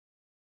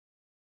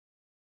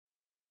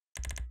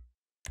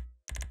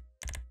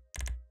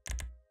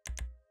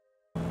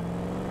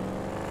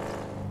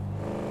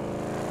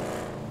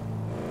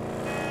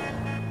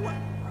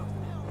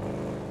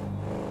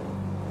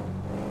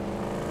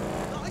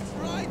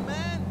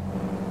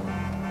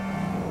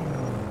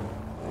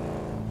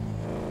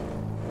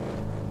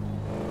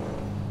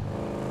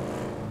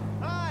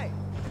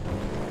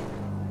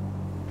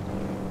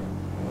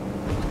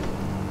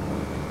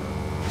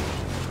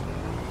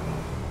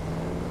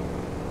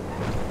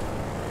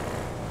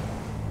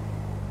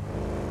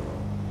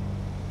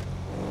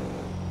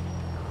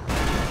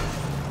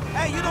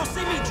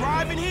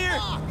alive in here?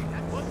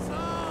 What's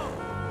up?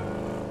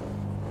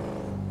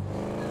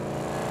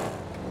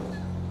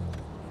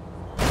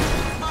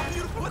 My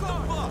beautiful car.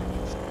 What the fuck?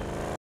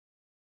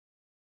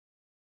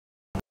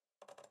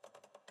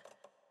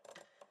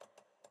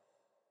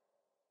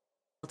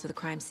 To the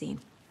crime scene.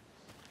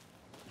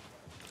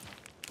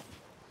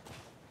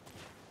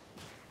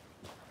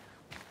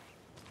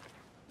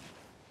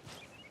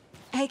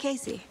 Hey,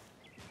 Casey.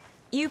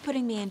 You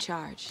putting me in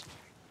charge.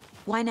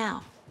 Why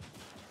now?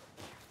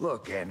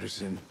 Look,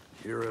 Anderson,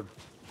 you're a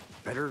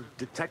better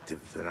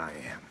detective than I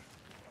am.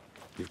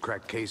 You've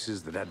cracked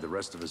cases that had the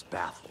rest of us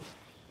baffled.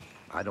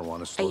 I don't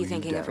want to slow Are you you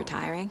thinking down. of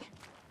retiring?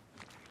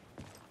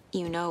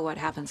 You know what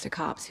happens to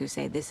cops who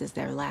say this is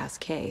their last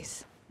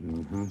case.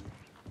 Mm-hmm.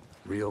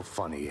 Real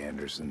funny,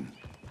 Anderson.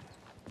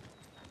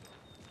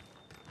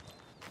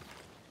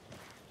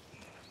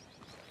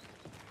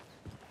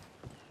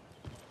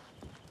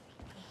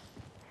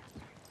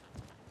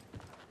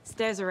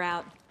 Stairs are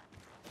out.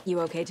 You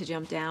okay to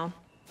jump down?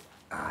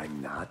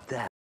 I'm not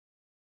that.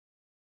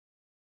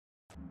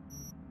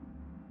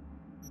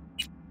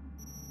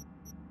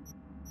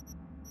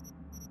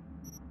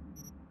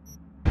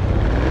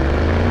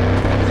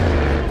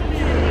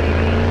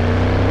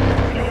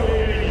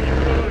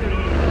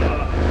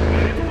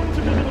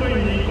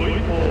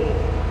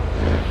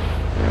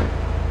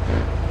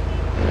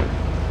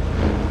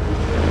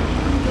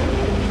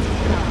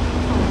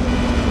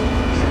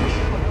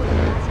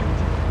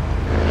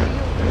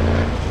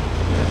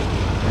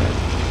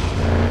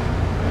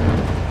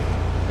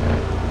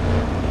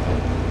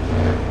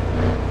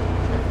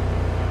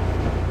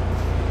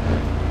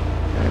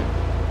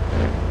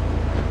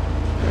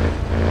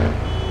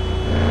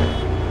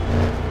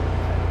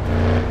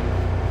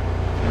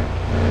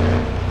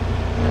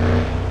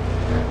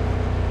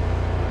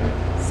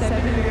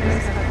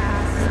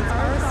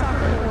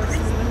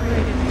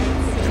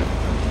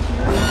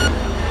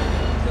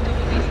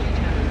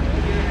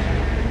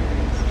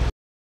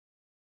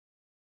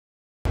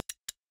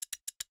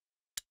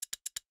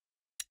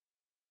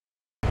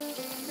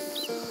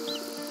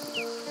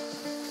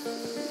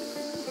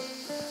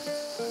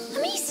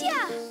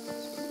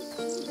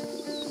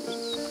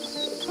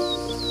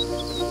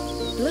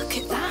 Look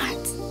at that!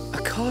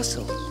 A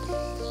castle.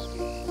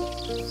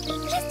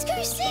 Let's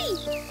go see!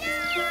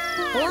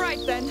 All right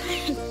then,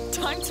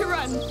 time to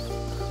run.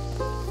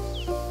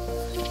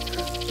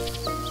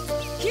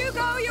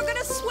 Hugo, you're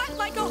gonna sweat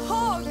like a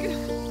hog.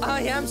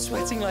 I am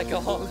sweating like a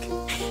hog.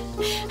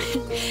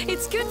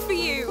 It's good for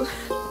you.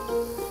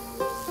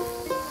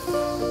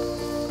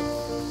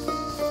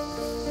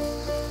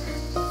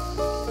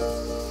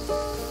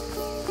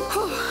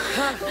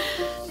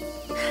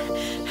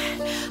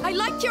 I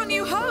like your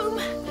new home.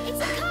 It's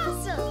a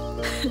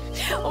castle.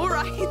 All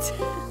right.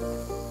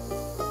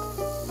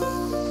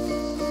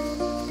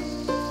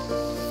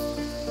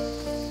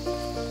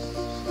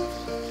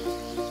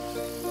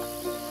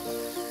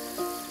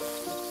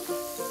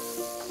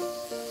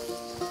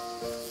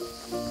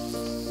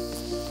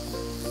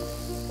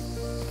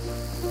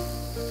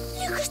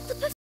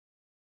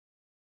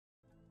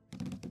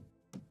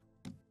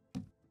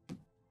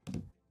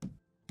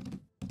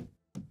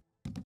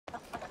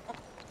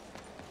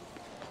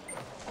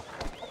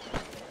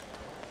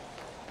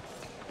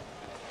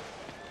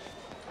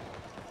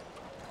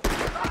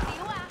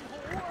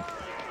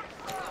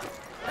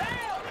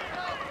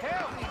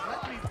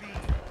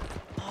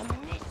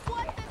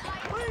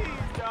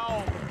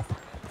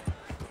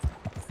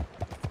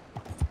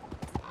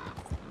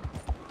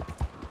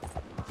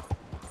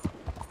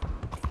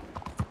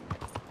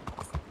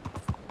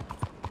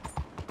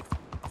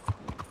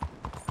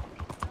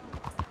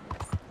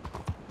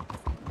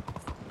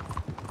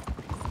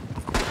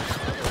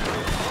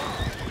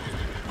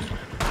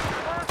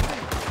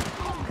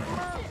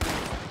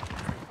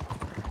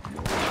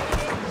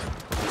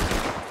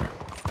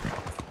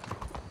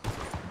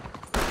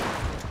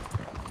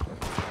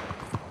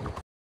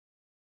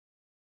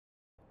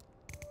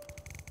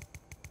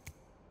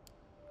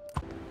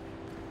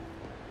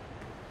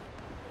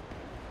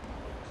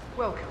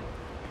 Welcome.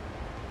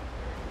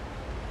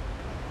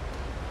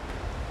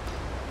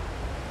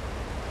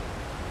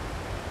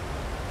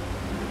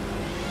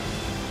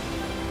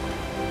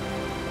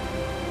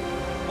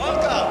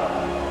 Welcome.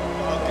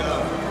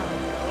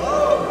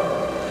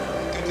 Hello.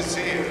 Good to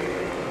see you.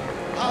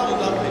 How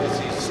lovely to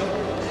see so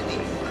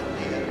many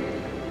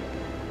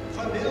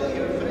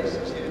familiar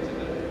faces here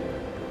today.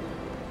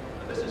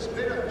 And this has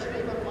been a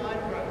dream of mine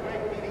for a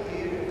great many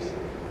years.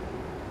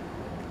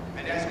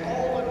 And as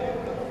all of you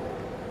know,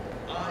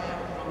 I am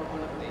from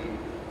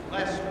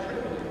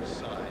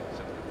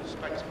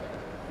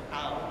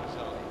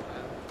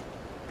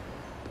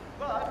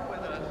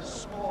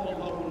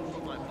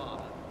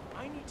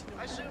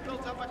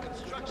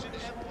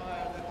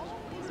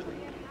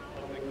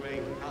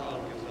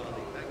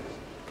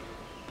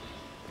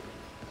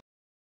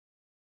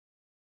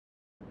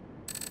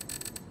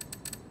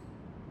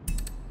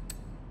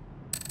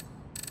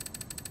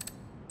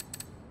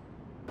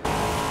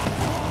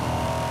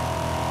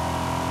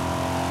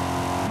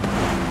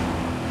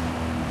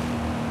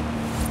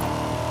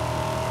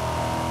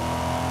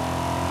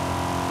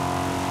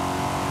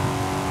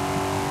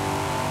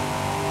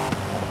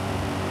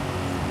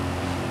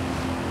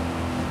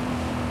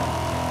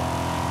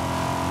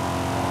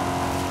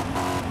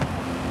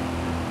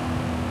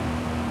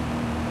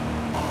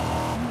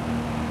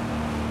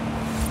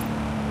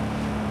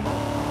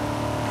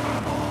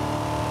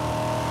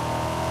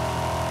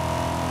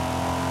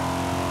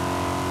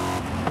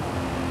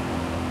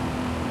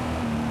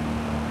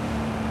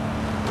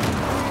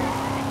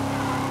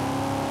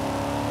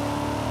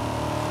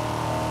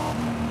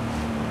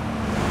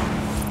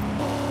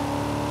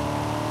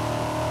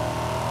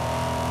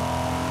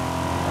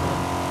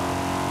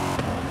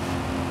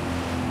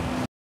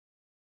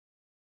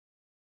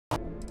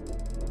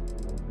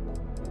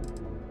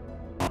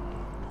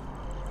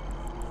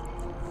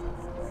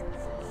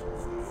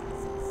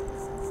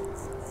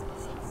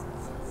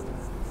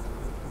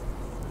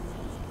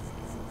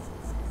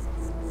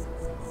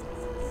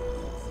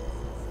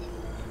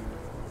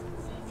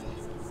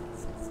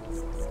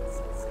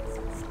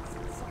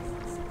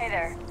Hey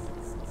there.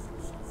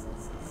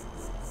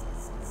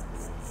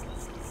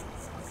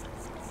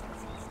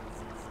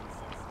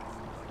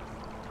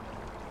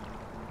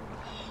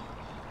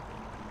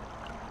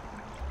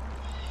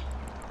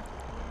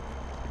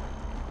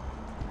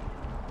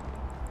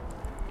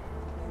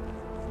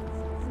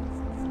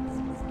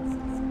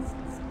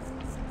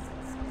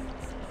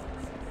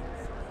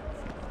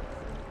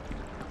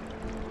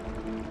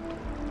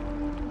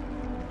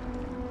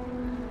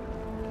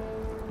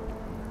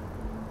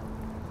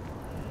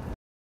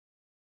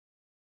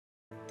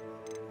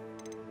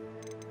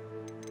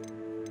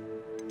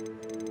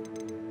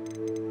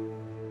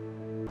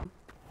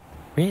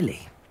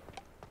 Really?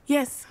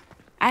 Yes,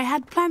 I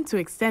had planned to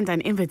extend an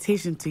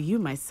invitation to you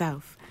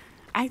myself.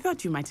 I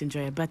thought you might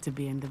enjoy a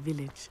butterbeer in the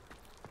village.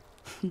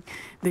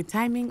 The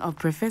timing of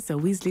Professor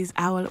Weasley's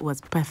owl was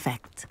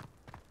perfect.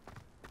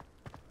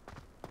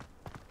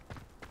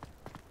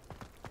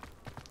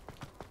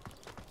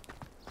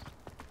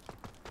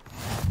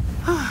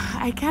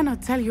 I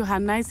cannot tell you how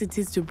nice it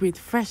is to breathe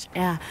fresh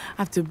air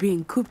after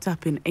being cooped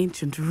up in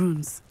ancient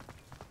rooms.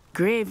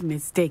 Grave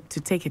mistake to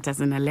take it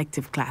as an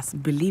elective class,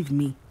 believe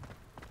me.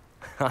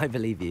 I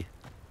believe you.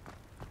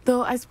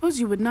 Though I suppose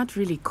you would not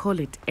really call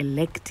it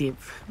elective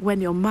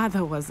when your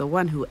mother was the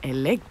one who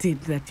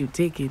elected that you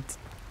take it.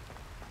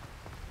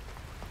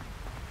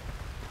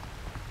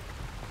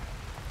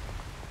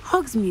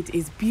 Hogsmeade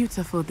is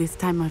beautiful this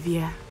time of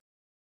year.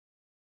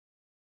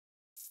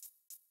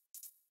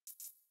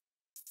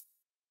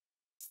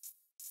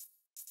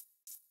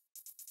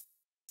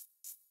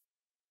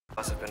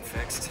 Must have been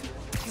fixed.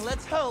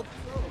 Let's hope.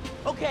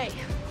 Okay,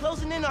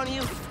 closing in on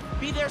you.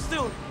 Be there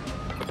soon.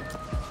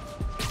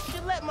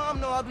 Should let Mom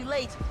know I'll be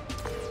late.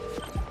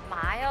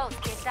 Miles,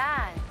 ¿qué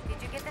tal?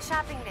 Did you get the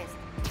shopping list?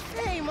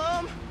 Hey,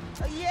 Mom.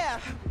 Yeah,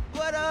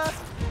 but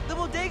the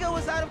bodega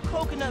was out of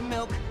coconut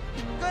milk.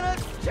 Gonna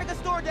check a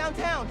store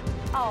downtown.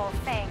 Oh,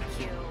 thank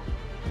you.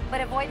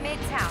 But avoid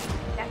Midtown.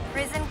 That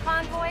prison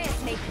convoy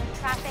is making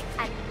traffic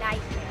a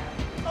nightmare.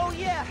 Oh,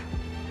 yeah.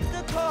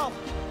 Good call.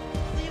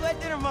 See you at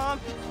dinner, Mom.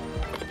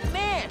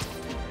 Man,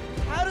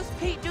 how does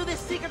Pete do this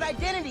secret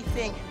identity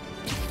thing?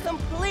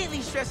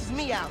 Completely stresses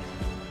me out.